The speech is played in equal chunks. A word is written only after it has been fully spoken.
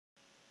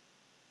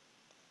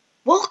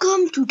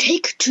Welcome to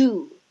take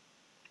 2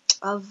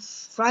 of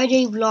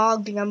Friday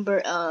vlog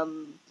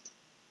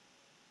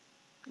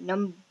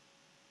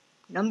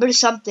number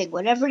something,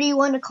 whatever you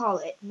want to call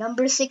it,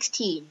 number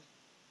 16.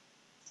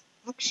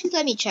 Actually,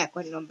 let me check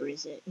what number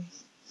is it.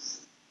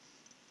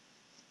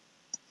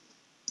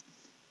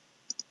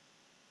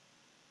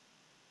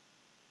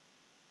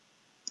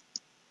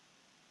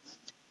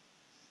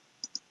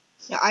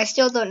 Now, I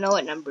still don't know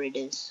what number it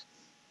is,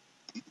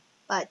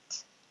 but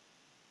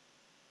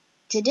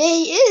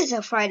today is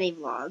a Friday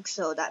vlog,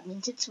 so that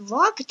means it's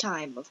vlog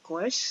time, of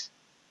course.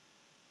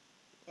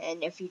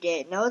 And if you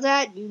didn't know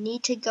that, you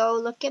need to go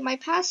look at my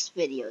past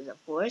videos,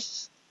 of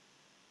course.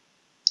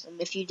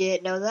 And if you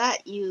didn't know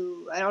that,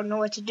 I don't know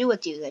what to do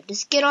with you then.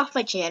 Just get off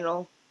my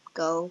channel.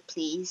 Go,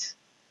 please.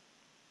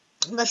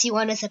 Unless you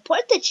want to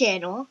support the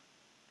channel.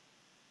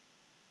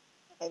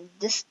 And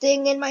this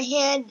thing in my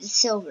hand is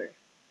silver.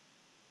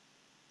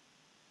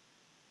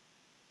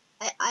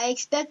 I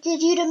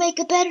expected you to make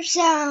a better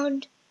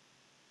sound.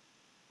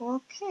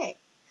 Okay.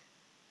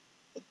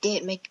 It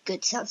didn't make a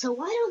good sound, so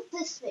why don't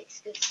this make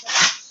good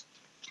sounds?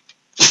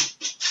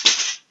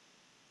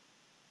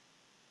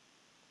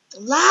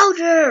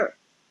 Louder!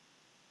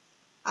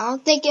 I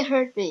don't think it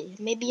hurt me.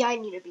 Maybe I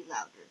need to be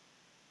louder.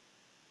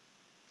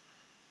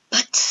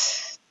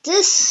 But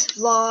this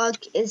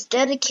vlog is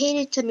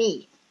dedicated to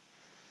me.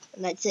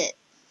 And that's it.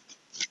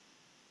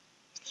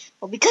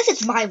 Well, because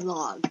it's my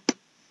vlog,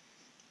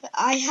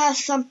 I have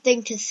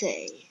something to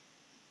say.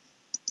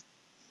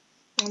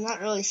 Well, not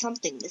really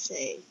something to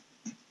say.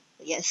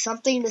 But yes,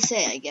 something to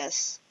say, I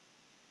guess.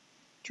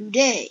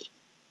 Today,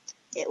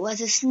 it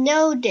was a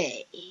snow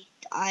day.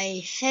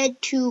 I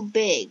had too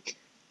big.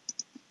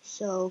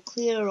 So,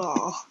 clear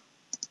all.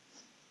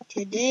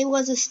 Today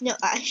was a snow...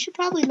 I should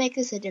probably make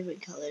this a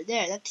different color.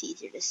 There, that's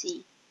easier to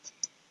see.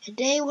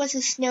 Today was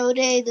a snow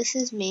day. This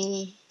is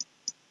me.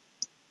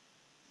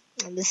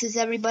 And this is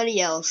everybody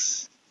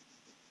else.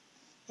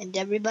 And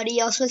everybody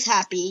else was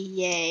happy.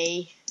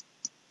 Yay.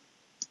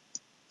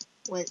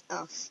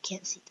 Oh,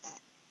 can't see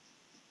that.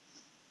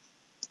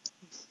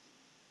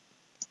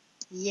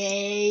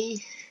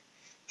 Yay.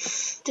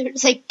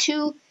 There's like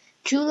two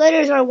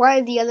letters are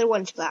white, the other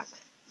one's black.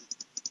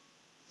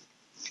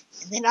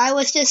 And then I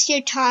was just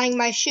here tying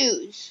my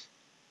shoes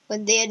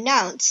when they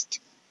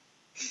announced.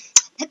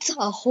 That's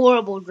a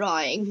horrible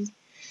drawing.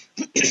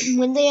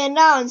 When they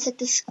announced that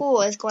the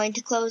school is going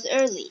to close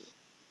early.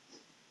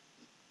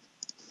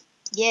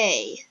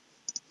 Yay.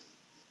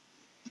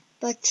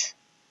 But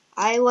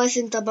I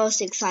wasn't the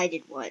most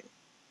excited one.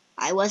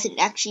 I wasn't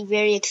actually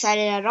very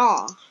excited at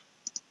all.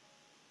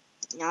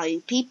 Now,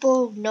 you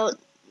people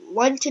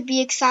want to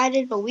be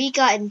excited, but we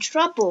got in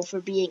trouble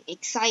for being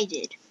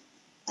excited.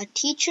 A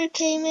teacher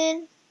came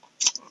in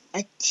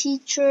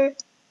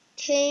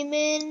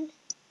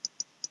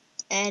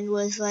and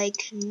was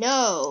like,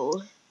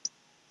 no.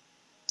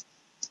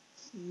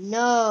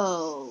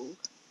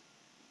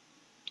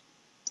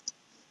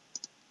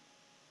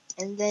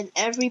 And then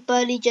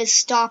everybody just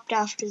stopped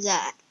after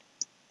that.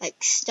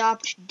 Like,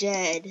 stopped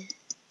dead.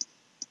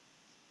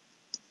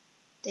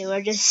 They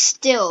were just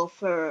still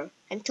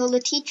until the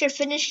teacher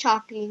finished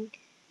talking,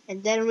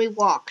 and then we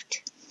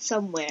walked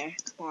somewhere.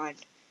 Come on.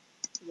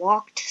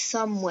 Walked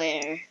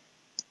somewhere.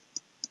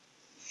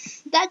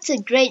 That's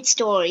a great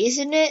story,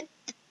 isn't it?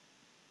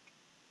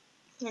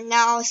 And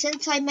now,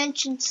 since I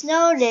mentioned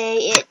snow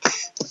day,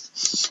 it's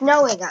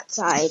snowing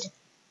outside.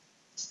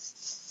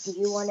 Do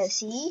you want to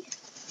see?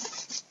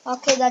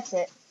 Okay, that's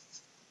it.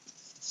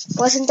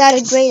 Wasn't that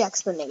a great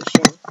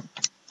explanation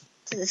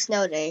to the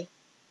snow day?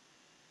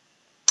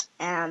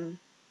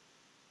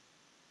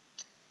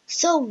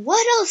 So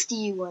what else do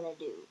you want to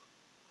do?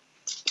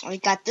 I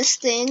got this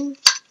thing.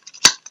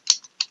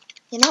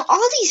 You know,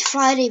 all these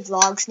Friday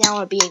vlogs now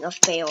are being a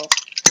fail.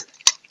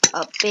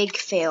 A big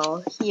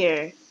fail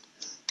here.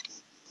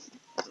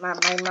 My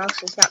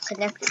mouse is not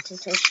connected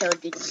since I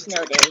showed you the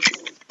snow day.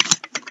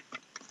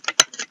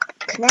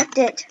 Connect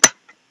it.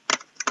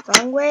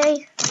 Wrong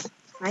way.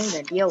 I'm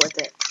gonna deal with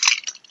it.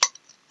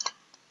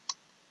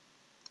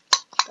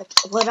 But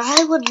what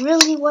I would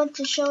really want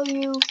to show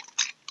you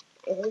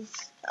is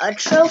a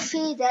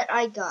trophy that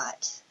I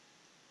got.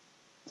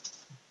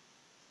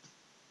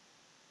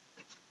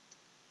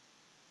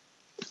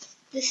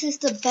 This is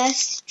the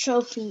best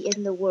trophy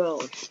in the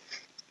world.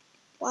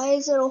 Why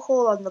is there a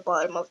hole on the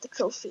bottom of the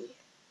trophy?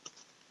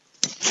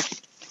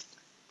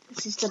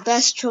 This is the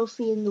best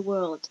trophy in the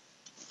world.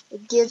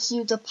 It gives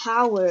you the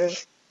power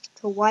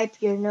to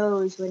wipe your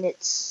nose when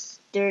it's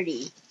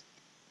dirty,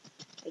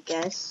 I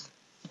guess.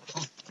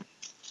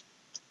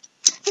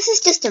 This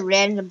is just a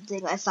random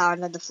thing I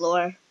found on the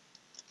floor.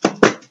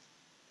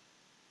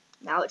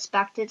 Now it's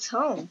back to its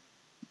home.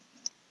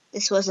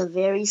 This was a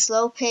very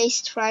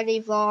slow-paced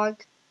Friday vlog,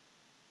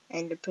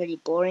 and a pretty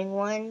boring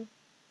one.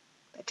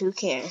 But who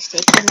cares?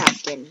 Take the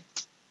napkin.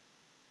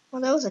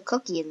 Well, there was a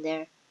cookie in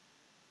there.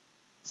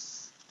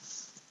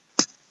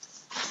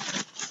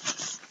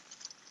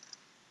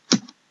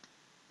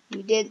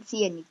 You didn't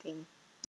see anything.